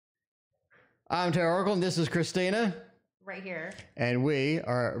I'm TarotOracle, and this is Christina. Right here. And we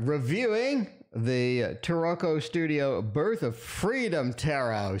are reviewing the TarotOracle Studio Birth of Freedom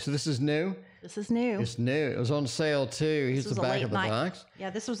Tarot. So this is new. This is new. It's new. It was on sale too. Here's the back of the box. Yeah,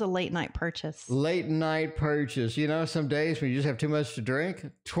 this was a late night purchase. Late night purchase. You know, some days when you just have too much to drink.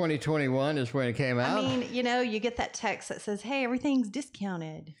 2021 is when it came out. I mean, you know, you get that text that says, hey, everything's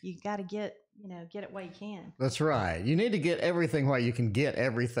discounted. You got to get it while you can. That's right. You need to get everything while you can get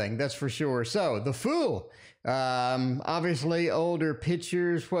everything. That's for sure. So the Fool, obviously older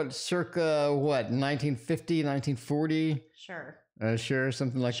pictures, circa 1950, 1940? Sure. Sure,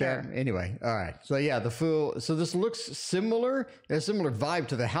 something like that. Anyway, all right. So yeah, the Fool. So this looks similar. A similar vibe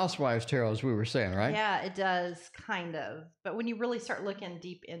to the Housewives Tarot, as we were saying, right? Yeah, it does, kind of. But when you really start looking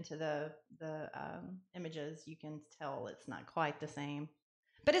deep into the images, you can tell it's not quite the same.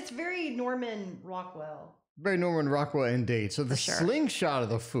 But it's very Norman Rockwell. Very Norman Rockwell indeed. So the slingshot of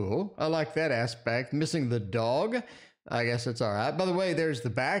the Fool, I like that aspect. Missing the dog, I guess it's all right. By the way, there's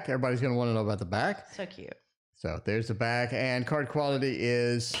the back. Everybody's going to want to know about the back. So cute. So there's the back, and card quality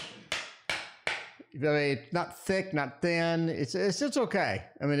is, I mean, not thick, not thin. It's okay.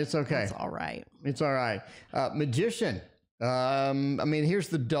 I mean, it's okay. It's all right. It's all right. Magician. I mean, here's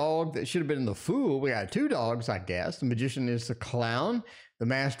the dog that should have been in the Fool. We got two dogs, I guess. The Magician is the clown, the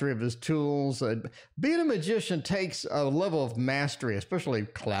mastery of his tools. Being a magician takes a level of mastery, especially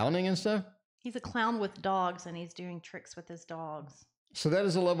clowning and stuff. He's a clown with dogs, and he's doing tricks with his dogs. So that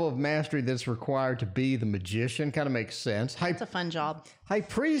is a level of mastery that's required to be the magician. Kind of makes sense. It's a fun job. High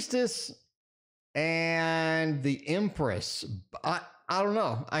Priestess and the Empress. I don't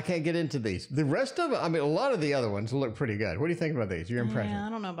know. I can't get into these. The rest of it, I mean, a lot of the other ones look pretty good. What do you think about these? Your impression? Yeah, I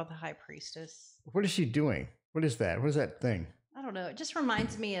don't know about the High Priestess. What is she doing? What is that? What is that thing? I don't know. It just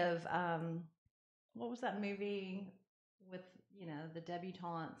reminds me of, what was that movie with, the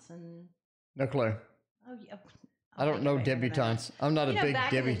debutantes and... No clue. Oh, yeah. I don't know debutantes. I'm not a big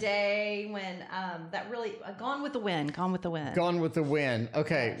back in the day when that really Gone with the Wind. Gone with the Wind. Gone with the Wind.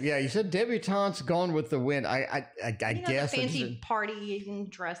 Okay, yes. Yeah, you said debutantes. Gone with the Wind. I guess the fancy party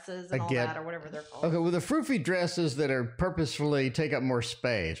dresses and all that, or whatever they're called. Okay, well, the froofy dresses that are purposefully take up more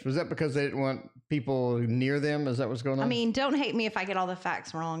space. Was that because they didn't want people near them? Is that what's going on? I mean, don't hate me if I get all the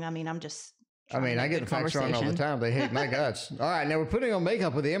facts wrong. I mean, I'm just. I mean, I get the facts wrong all the time. They hate my guts. All right, now we're putting on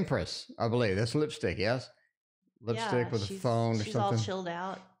makeup with the Empress. I believe that's lipstick. Yes. Lipstick with a phone or something. She's all chilled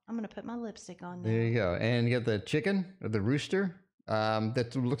out. I'm going to put my lipstick on now. There you go. And you got the chicken or the rooster.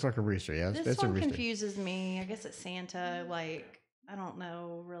 That looks like a rooster. Yeah, this one confuses me. I guess it's Santa. Like, I don't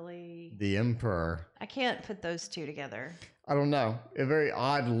know, really. The Emperor. I can't put those two together. I don't know. A very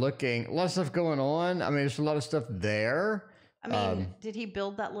odd looking. A lot of stuff going on. I mean, there's a lot of stuff there. I mean, did he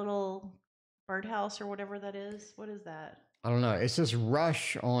build that little birdhouse or whatever that is? What is that? I don't know. It's just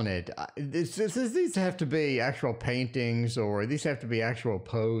rush on it. These have to be actual paintings, or these have to be actual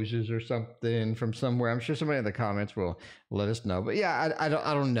poses or something from somewhere. I'm sure somebody in the comments will let us know. But yeah, I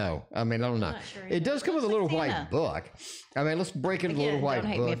don't know. I mean, I don't know. Sure it does come with a little white book. I mean, let's break into a little white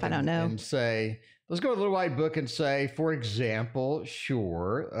book. Don't hate me if I don't know. And say, let's go to the little white book and say, for example,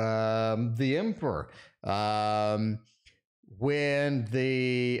 the Emperor. When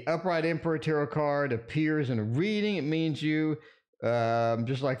the Upright Emperor Tarot card appears in a reading, it means you,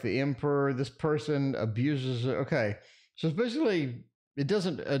 just like the Emperor, this person abuses. Okay. So it's basically, it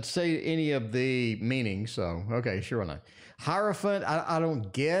doesn't say any of the meanings. So, okay, sure not. Hierophant, I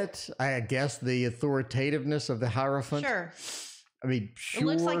don't get, I guess, the authoritativeness of the Hierophant. Sure. I mean,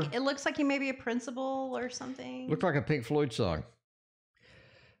 sure. It looks like he may be a principal or something. Looked like a Pink Floyd song.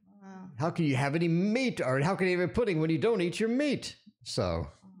 How can you have any meat, or how can you have a pudding when you don't eat your meat? So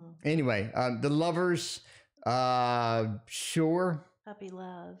anyway, the Lovers, sure. Puppy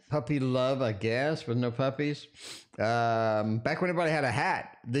love, I guess, with no puppies. Back when everybody had a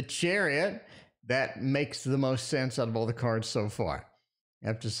hat, the Chariot, that makes the most sense out of all the cards so far, I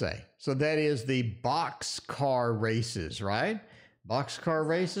have to say. So that is the boxcar races, right? Boxcar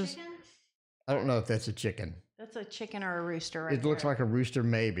races. I don't know if that's a chicken. That's a chicken or a rooster right It looks like a rooster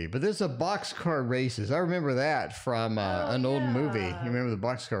maybe. But this is a boxcar races. I remember that from an old movie. You remember the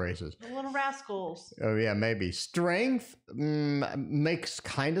boxcar races? The Little Rascals. Oh, yeah, maybe. Strength makes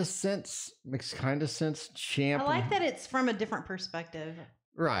kind of sense. Champ. I like that it's from a different perspective.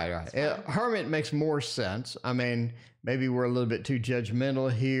 Right. Hermit makes more sense. I mean, maybe we're a little bit too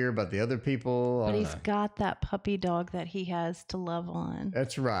judgmental here about the other people. But he's got that puppy dog that he has to love on.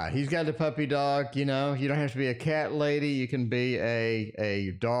 That's right. He's got a puppy dog. You know, you don't have to be a cat lady. You can be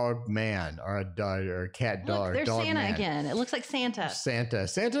a dog man or a dog or a cat dog. Look, there's dog Santa man. again. It looks like Santa.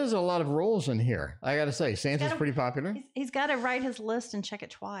 Santa has a lot of roles in here. I got to say, Santa's pretty popular. He's got to write his list and check it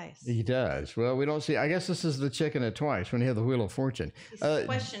twice. He does. Well, we don't see. I guess this is the checking it twice when you have the Wheel of Fortune. He's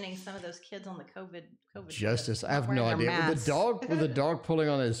questioning some of those kids on the COVID justice. I have no idea. With the dog pulling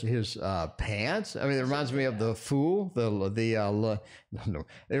on his pants. I mean, it reminds me of the Fool. It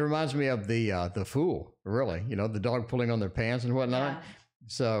reminds me of the Fool. Really, you know, the dog pulling on their pants and whatnot. Yeah.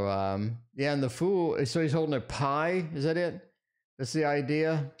 So and the Fool. So he's holding a pie. Is that it? That's the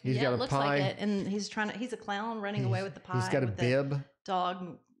idea. He's got a looks pie. like it, and he's a clown running away with the pie. He's got a bib.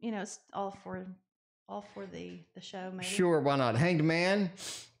 Dog. You know, it's all for the show. Maybe. Sure, why not? Hanged Man.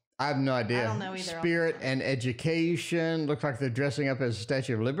 I have no idea. I don't know either. Spirit and Education. Look like they're dressing up as a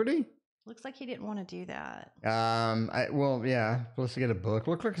Statue of Liberty. Looks like he didn't want to do that. Yeah. Let's get a book.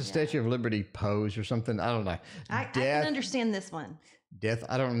 Look like a Statue of Liberty pose or something. I don't know. I can understand this one. Death.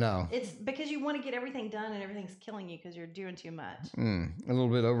 I don't know. It's because you want to get everything done and everything's killing you because you're doing too much. A little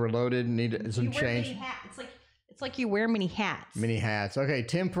bit overloaded. Need some change. Many hats. It's like you wear many hats. Many hats. Okay.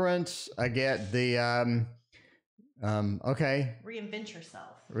 Temperance. I get the. Okay. Reinvent yourself.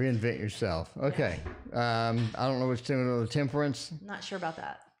 Reinvent yourself. Okay. I don't know which the temperance. Not sure about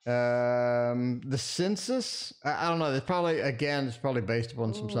that. The census. I don't know. It's probably based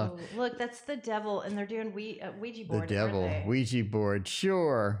upon some stuff. Look, that's the devil, and they're doing Ouija board. The devil Ouija board.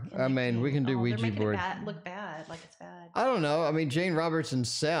 Sure. I mean, we can do Ouija board. Look bad, like it's bad. I don't know. I mean, Jane Roberts and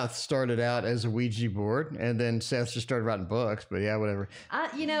Seth started out as a Ouija board, and then Seth just started writing books. But yeah, whatever.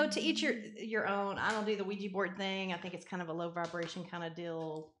 To each your own. I don't do the Ouija board thing. I think it's kind of a low vibration kind of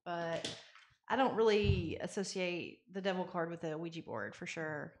deal, but I don't really associate the devil card with the Ouija board for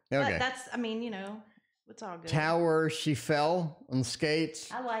sure. Okay. But it's all good. Tower, she fell on the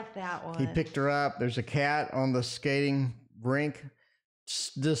skates. I like that one. He picked her up. There's a cat on the skating rink.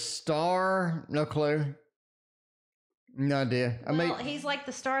 The star, no clue. No idea. He's like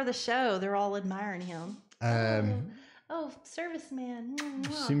the star of the show. They're all admiring him. Serviceman.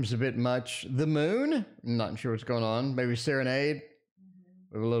 Seems a bit much. The moon, I'm not sure what's going on. Maybe serenade.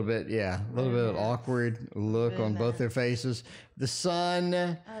 A little bit of awkward look on both their faces. The sun.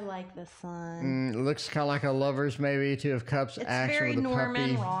 I like the sun. Looks kind of like a lover's maybe. Two of Cups action very with a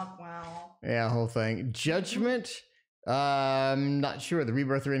Norman puppy. Rockwell. Yeah, whole thing. Judgment. Not sure. The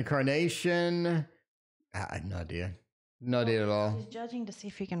rebirth or incarnation. I have no idea. No idea at all. He's judging to see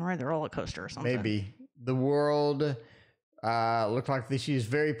if he can ride the roller coaster or something. Maybe. The world. Looked like she's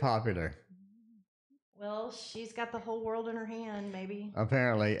very popular. Well, she's got the whole world in her hand, maybe.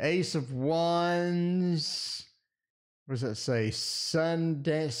 Apparently. Ace of Wands. What does that say? Sand.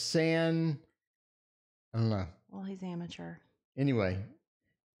 I don't know. Well, he's amateur. Anyway.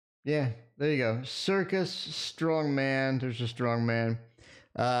 Yeah, there you go. Circus, strong man. There's a strong man.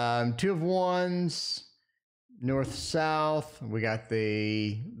 Two of Wands. North, south. We got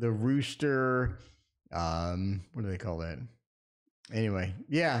the rooster. What do they call that? Anyway,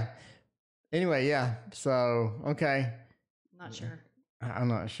 yeah. So, okay. Not sure. I'm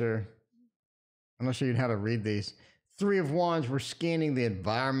not sure. I'm not sure even how to read these. Three of Wands, we're scanning the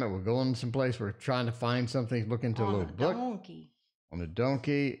environment. We're going someplace. We're trying to find something. Look into a little book. On a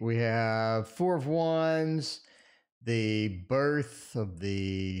donkey. We have Four of Wands, the birth of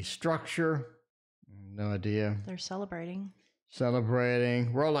the structure. No idea. They're celebrating.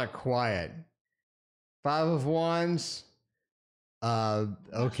 We're all like quiet. Five of Wands.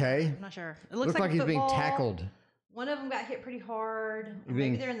 Okay. I'm not sure. It looks like he's being tackled. One of them got hit pretty hard.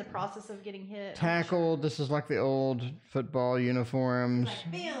 Maybe they're in the process of getting hit. Tackled. Sure. This is like the old football uniforms.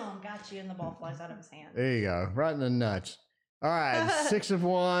 Like, bam, got you, and the ball flies out of his hand. There you go. Right in the nuts. All right. Six of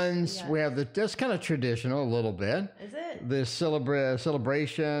Wands. Yes. We have that's kind of traditional a little bit. Is it? The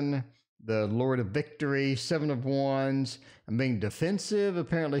celebration. The Lord of Victory. Seven of Wands. I'm being defensive.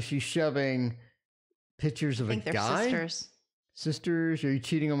 Apparently she's shoving pictures of a guy. Sisters, are you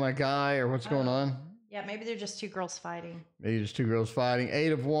cheating on my guy or what's going on? Yeah, maybe they're just two girls fighting.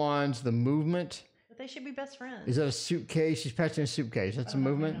 Eight of Wands, the movement. But they should be best friends. Is that a suitcase? She's patching a suitcase. That's a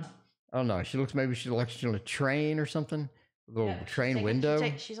movement? I don't know. She looks maybe she's on a train or something. A little train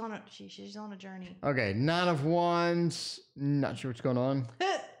window. She's on a journey. Okay, Nine of Wands. Not sure what's going on.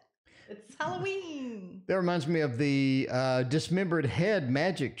 It's Halloween. That reminds me of the dismembered head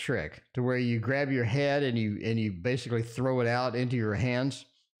magic trick, to where you grab your head and you basically throw it out into your hands,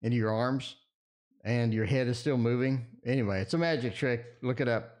 into your arms, and your head is still moving. Anyway, it's a magic trick. Look it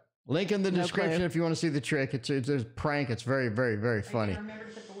up. Link in the No description clue. if you want to see the trick. It's a prank. It's very, very, very funny. Are you gonna remember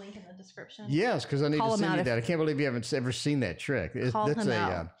to put the link in the description? Yes, because I need Call to him send out you if- that. I can't believe you haven't ever seen that trick. Call That's him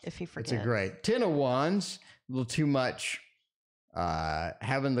out if he forgets. it's a great 10 of Wands. A little too much.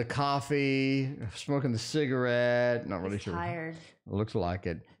 Having the coffee, smoking the cigarette. Not really He's sure. tired. Looks like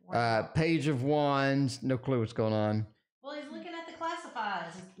it. Wow. Page of Wands. No clue what's going on. Well, he's looking at the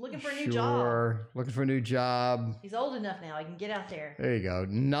classifieds. He's looking for a new job. Sure. Looking for a new job. He's old enough now. He can get out there. There you go.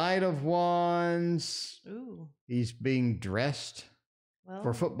 Knight of Wands. Ooh. He's being dressed Well,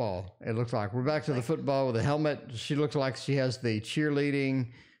 for football. It looks like we're back to the football with a helmet. She looks like she has the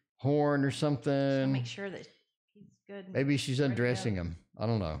cheerleading horn or just wanna something. make sure that he's good. and Maybe she's ready to undressing go. him. I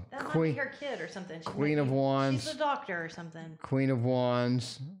don't know. That might be her kid or something. She Queen might of be- Wands. She's a doctor or something. Queen of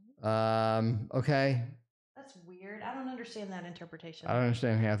Wands. Okay. That's weird. I don't understand that interpretation. I don't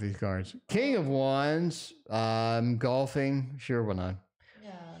understand half these cards. King of Wands. Golfing. Sure, why not?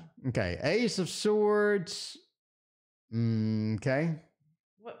 Yeah. Okay. Ace of Swords. Okay.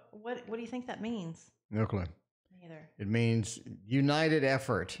 What do you think that means? No clue. Neither. It means united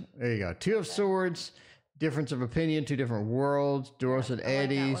effort. There you go. Two of Swords, difference of opinion, two different worlds. Doris and I like that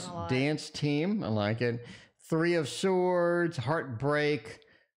Eddie's one a lot. dance team. I like it. Three of Swords, heartbreak.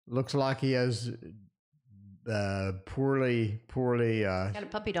 Looks like he has poorly Got a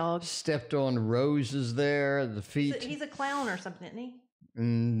puppy dog. stepped on roses there. The feet. He's a clown or something, isn't he?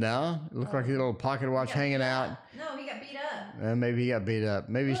 No, it looked like a little pocket watch He got hanging beat out. up. No, he got beat up. Maybe he got beat up.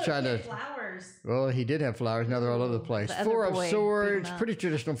 Maybe he's Look, trying he to. had flowers. Well, he did have flowers. Now they're all over the place. The other Four of boy beat him Swords. up. Pretty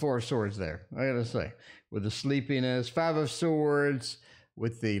traditional Four of Swords there, I gotta say. With the sleepiness. Five of Swords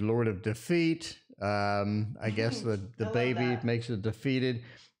with the Lord of Defeat. I guess the I love baby that. makes it defeated.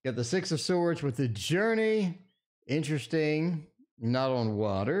 Got the Six of Swords with the Journey. Interesting. Not on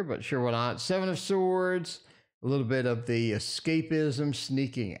water, but sure why not. Seven of Swords. A little bit of the escapism,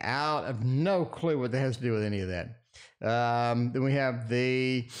 sneaking out. I have no clue what that has to do with any of that. Then we have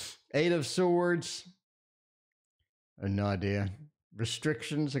the Eight of Swords. I have no idea.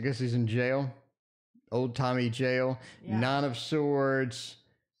 Restrictions. I guess he's in jail. Old-timey jail. Yeah. Nine of Swords.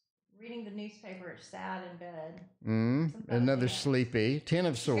 Reading the newspaper, sad in bed. Another bad. sleepy. Ten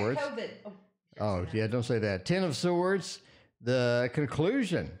of He's got Swords. COVID. Oh, yeah, don't say that. Ten of Swords. The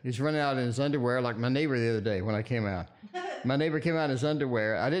conclusion. He's running out in his underwear like my neighbor the other day when I came out. My neighbor came out in his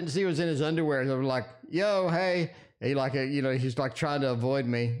underwear. I didn't see he was in his underwear. So I was like, yo, hey. He like, he's like trying to avoid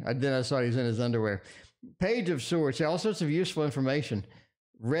me. Then I saw he was in his underwear. Page of Swords. Yeah, all sorts of useful information.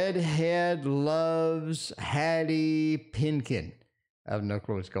 Redhead loves Hattie Pinkin. I have no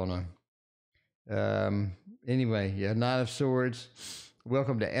clue what's going on. Anyway, yeah, Nine of Swords.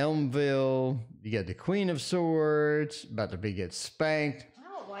 Welcome to Elmville. You got the Queen of Swords, about to get spanked.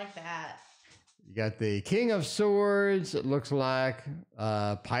 I don't like that. You got the King of Swords. It looks like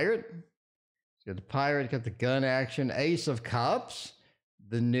pirate. You got the pirate, got the gun action. Ace of Cups,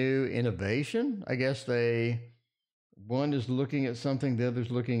 the new innovation. I guess one is looking at something, the other's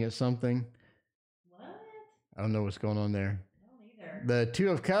looking at something. What? I don't know what's going on there. I don't either. The Two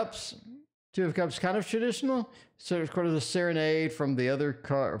of Cups. Two of Cups, kind of traditional. So it's part of the serenade from the other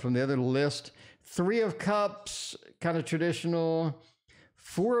list. Three of Cups, kind of traditional.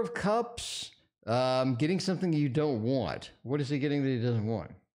 Four of Cups, getting something you don't want. What is he getting that he doesn't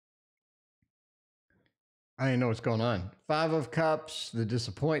want? I don't know what's going on. Five of Cups, the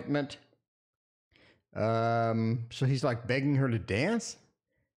disappointment. So he's like begging her to dance,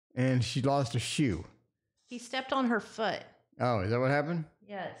 and she lost a shoe. He stepped on her foot. Oh, is that what happened?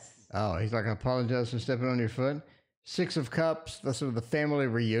 Yes. Oh, he's like, I apologize for stepping on your foot. Six of Cups, that's sort of the family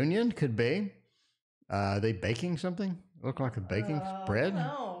reunion, could be. They baking something? Look like a baking bread?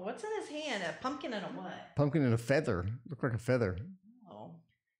 No, what's in his hand? A pumpkin and a what? Pumpkin and a feather. Look like a feather.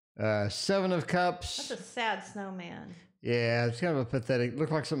 Oh, Seven of Cups. that's a sad snowman. Yeah, it's kind of a pathetic. Look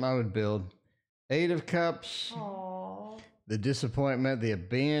like something I would build. Eight of Cups. Oh. The disappointment, the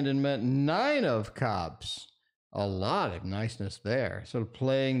abandonment. Nine of Cups. A lot of niceness there. Sort of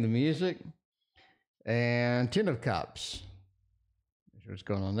playing the music. And Ten of Cups. Not sure what's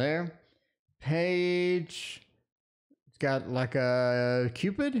going on there. Page. It's got like a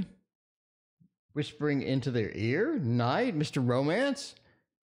Cupid whispering into their ear. Knight, Mr. Romance.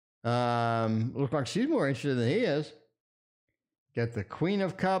 Look like she's more interested than he is. Got the Queen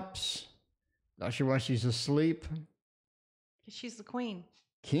of Cups. Not sure why she's asleep. She's the queen.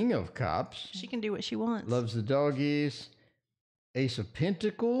 King of Cups. She can do what she wants. Loves the doggies. Ace of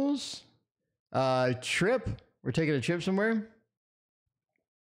Pentacles. Trip. We're taking a trip somewhere.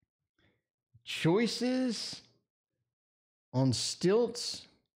 Choices on stilts.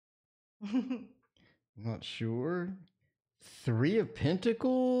 I'm not sure. Three of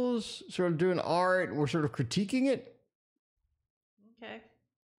Pentacles, sort of doing art. We're sort of critiquing it. Okay.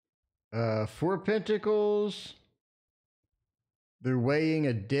 Four of Pentacles. They're weighing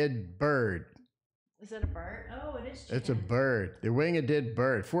a dead bird. Is it a bird? Oh, it is chicken. It's a bird. They're weighing a dead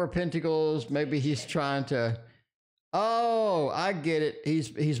bird. Four of Pentacles. Maybe he's trying to. Oh, I get it.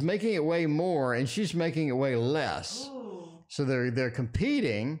 He's making it weigh more, and she's making it weigh less. Ooh. So they're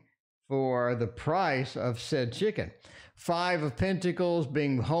competing for the price of said chicken. Five of Pentacles,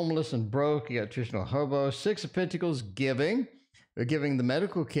 being homeless and broke. You got traditional hobo. Six of Pentacles, giving. They're giving the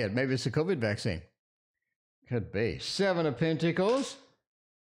medical kit. Maybe it's a COVID vaccine. Could be. Seven of Pentacles.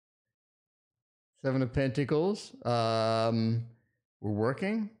 Seven of Pentacles. We're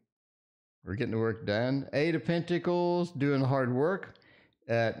working. We're getting the work done. Eight of Pentacles, doing hard work.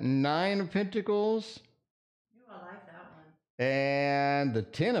 Nine of Pentacles. Ooh, I like that one. And the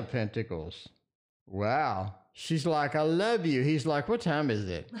 10 of Pentacles. Wow. She's like, I love you. He's like, what time is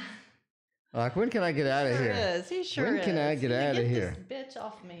it? Like, when can I get out of here? He sure is. When can I get out of here? Get this bitch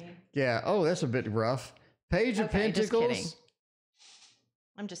off me. Yeah. Oh, that's a bit rough. Page of Pentacles.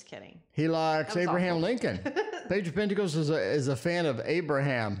 I'm just kidding. He likes Abraham awful. Lincoln. Page of Pentacles is a fan of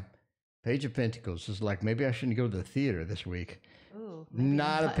Abraham. Page of Pentacles is like, maybe I shouldn't go to the theater this week. Ooh,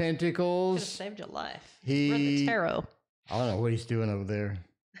 Knight of Pentacles. Could have saved your life. He read the tarot. I don't know what he's doing over there.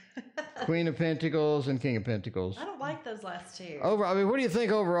 Queen of Pentacles and King of Pentacles. I don't like those last two. I mean, what do you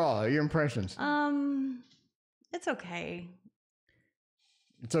think overall? Your impressions? It's okay.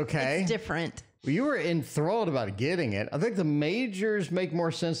 It's okay. It's different. Well, you were enthralled about getting it. I think the majors make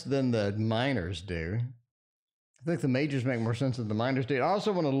more sense than the minors do. I think the majors make more sense than the minors do. I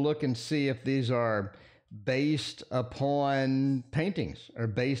also want to look and see if these are based upon paintings or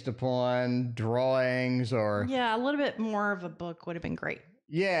based upon drawings or... Yeah, a little bit more of a book would have been great.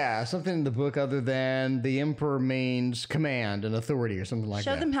 Yeah, something in the book other than the emperor means command and authority or something like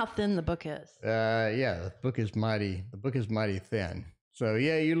that. Show them how thin the book is. Yeah, the book is mighty thin. So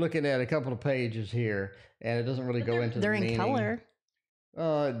yeah, you're looking at a couple of pages here, and it doesn't really go into the meaning. They're in color.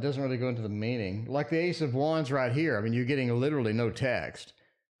 It doesn't really go into the meaning. Like the Ace of Wands right here. I mean, you're getting literally no text.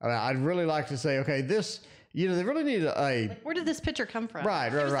 I mean, I'd really like to say, okay, this, they really need a like, where did this picture come from? Right.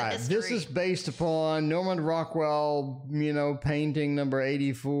 This is based upon Norman Rockwell, painting number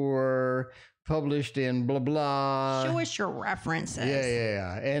 84, published in blah, blah. Show us your references.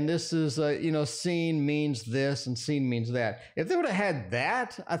 Yeah. And this is, scene means this and scene means that. If they would have had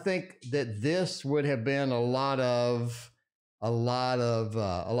that, I think that this would have been a lot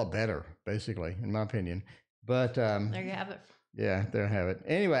better, basically, in my opinion. But there you have it. Yeah, there I have it.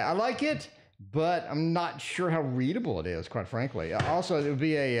 Anyway, I like it, but I'm not sure how readable it is, quite frankly. Also, it would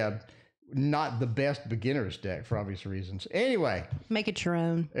be a not the best beginner's deck for obvious reasons. Anyway. Make it your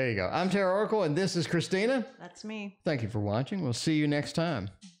own. There you go. I'm TarotOracle, and this is Christina. That's me. Thank you for watching. We'll see you next time.